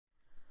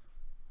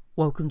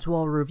Welcome to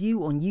our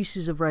review on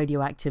uses of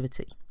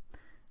radioactivity.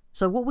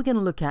 So what we're going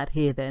to look at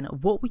here then are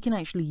what we can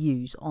actually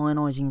use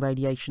ionising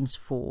radiations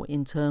for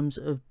in terms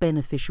of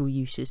beneficial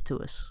uses to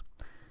us.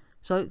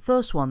 So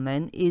first one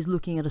then is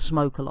looking at a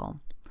smoke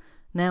alarm.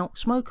 Now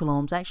smoke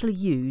alarms actually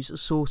use a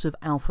source of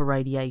alpha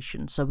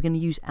radiation, so we're going to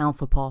use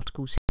alpha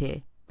particles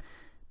here.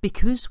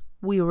 Because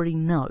we already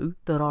know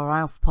that our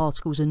alpha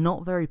particles are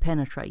not very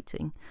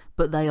penetrating,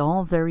 but they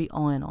are very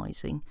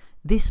ionising,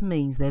 this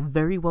means they're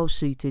very well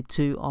suited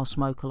to our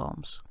smoke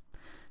alarms.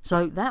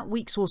 So that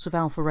weak source of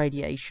alpha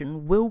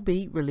radiation will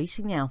be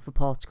releasing the alpha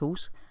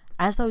particles.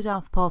 As those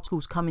alpha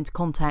particles come into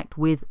contact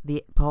with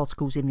the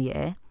particles in the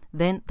air,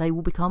 then they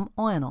will become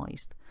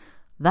ionised.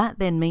 That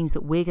then means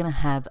that we're going to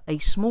have a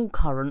small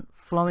current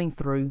flowing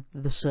through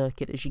the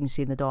circuit, as you can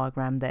see in the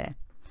diagram there.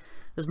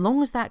 As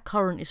long as that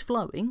current is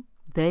flowing,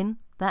 then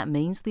that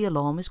means the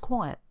alarm is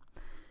quiet.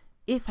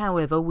 If,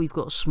 however, we've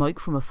got smoke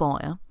from a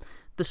fire,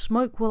 the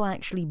smoke will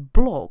actually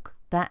block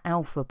that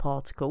alpha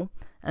particle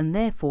and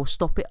therefore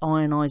stop it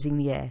ionising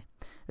the air.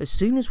 As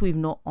soon as we've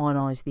not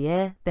ionised the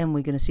air, then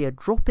we're going to see a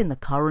drop in the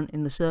current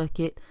in the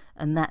circuit,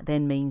 and that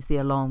then means the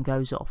alarm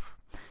goes off.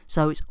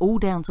 So it's all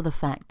down to the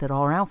fact that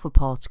our alpha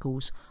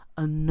particles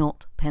are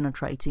not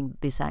penetrating.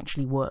 This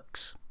actually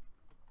works.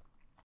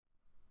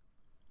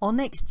 Our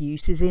next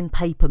use is in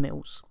paper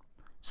mills.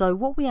 So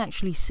what we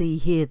actually see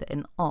here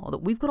then are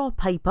that we've got our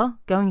paper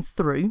going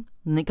through,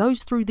 and it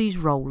goes through these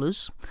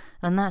rollers,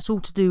 and that's all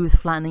to do with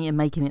flattening it and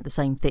making it the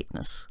same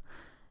thickness.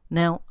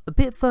 Now a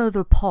bit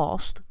further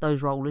past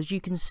those rollers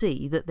you can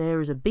see that there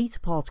is a beta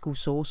particle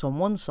source on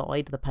one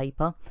side of the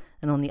paper,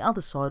 and on the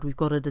other side we've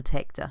got a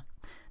detector.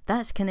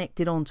 That's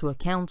connected onto a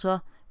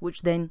counter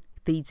which then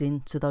feeds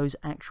into those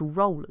actual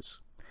rollers.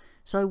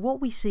 So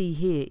what we see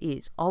here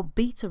is our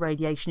beta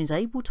radiation is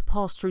able to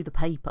pass through the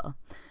paper,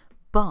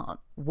 but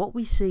what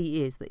we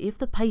see is that if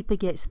the paper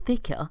gets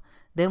thicker,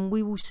 then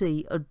we will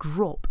see a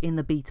drop in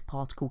the beta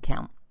particle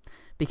count.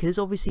 Because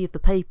obviously if the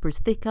paper is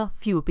thicker,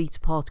 fewer beta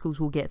particles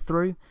will get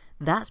through.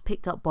 That's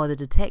picked up by the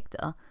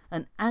detector,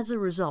 and as a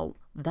result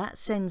that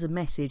sends a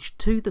message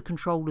to the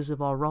controllers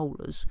of our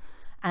rollers,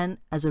 and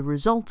as a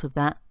result of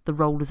that the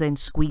rollers then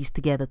squeeze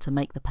together to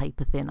make the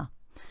paper thinner.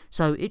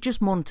 So it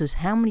just monitors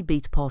how many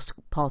beta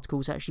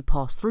particles actually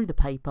pass through the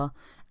paper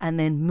and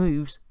then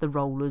moves the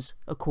rollers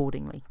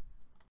accordingly.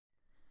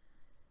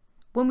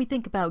 When we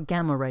think about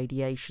gamma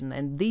radiation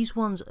then, these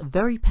ones are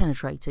very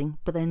penetrating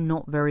but they're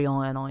not very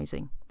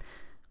ionising.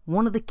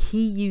 One of the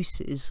key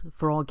uses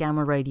for our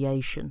gamma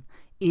radiation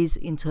is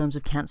in terms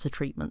of cancer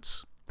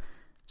treatments.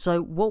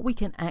 So what we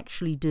can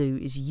actually do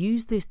is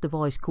use this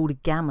device called a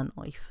gamma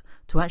knife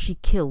to actually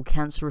kill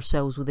cancerous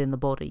cells within the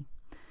body.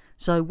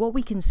 So what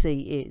we can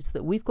see is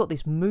that we've got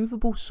this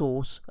movable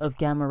source of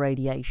gamma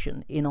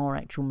radiation in our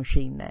actual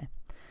machine there.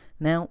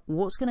 Now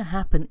what's going to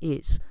happen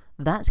is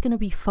that's going to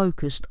be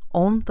focused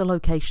on the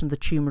location of the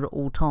tumour at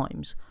all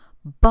times,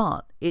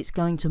 but it's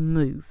going to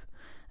move.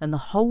 And the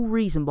whole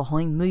reason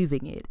behind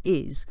moving it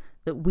is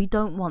that we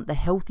don't want the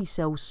healthy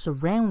cells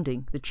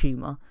surrounding the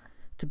tumour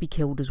to be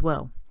killed as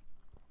well.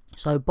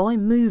 So by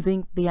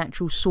moving the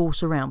actual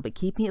source around but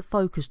keeping it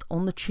focused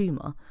on the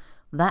tumour,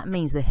 that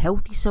means the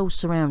healthy cells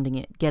surrounding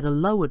it get a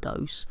lower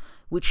dose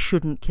which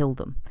shouldn't kill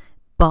them,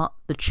 but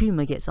the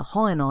tumour gets a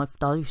high enough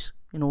dose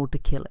in order to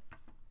kill it.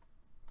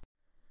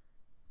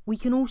 We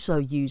can also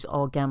use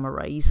our gamma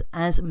rays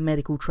as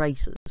medical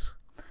tracers.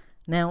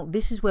 Now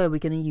this is where we're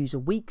going to use a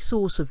weak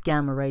source of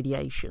gamma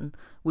radiation,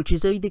 which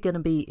is either going to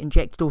be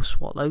injected or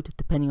swallowed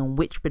depending on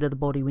which bit of the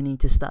body we need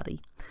to study,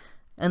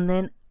 and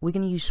then we're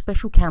going to use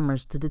special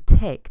cameras to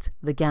detect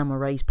the gamma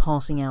rays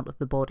passing out of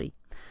the body.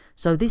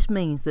 So this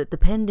means that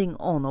depending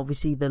on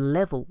obviously the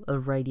level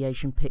of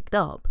radiation picked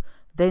up,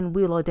 then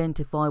we'll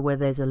identify where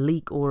there's a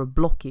leak or a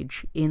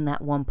blockage in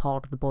that one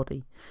part of the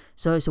body.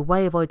 So it's a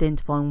way of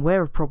identifying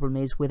where a problem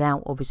is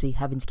without obviously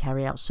having to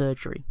carry out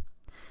surgery.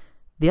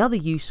 The other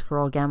use for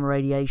our gamma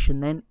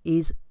radiation then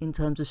is in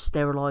terms of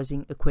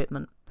sterilising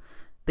equipment.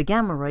 The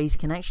gamma rays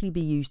can actually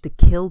be used to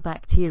kill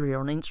bacteria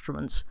on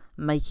instruments,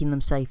 making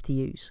them safe to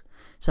use.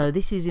 So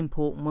this is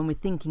important when we're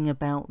thinking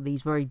about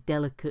these very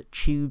delicate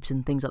tubes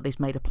and things like this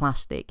made of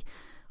plastic.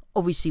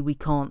 Obviously we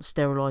can't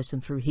sterilise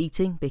them through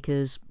heating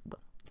because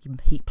you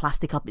heat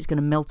plastic up, it's going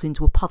to melt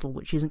into a puddle,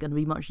 which isn't going to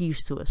be much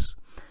use to us.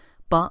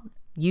 But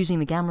using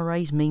the gamma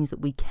rays means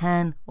that we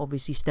can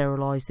obviously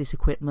sterilise this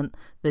equipment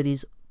that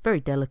is very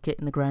delicate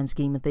in the grand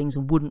scheme of things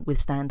and wouldn't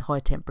withstand high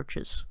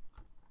temperatures.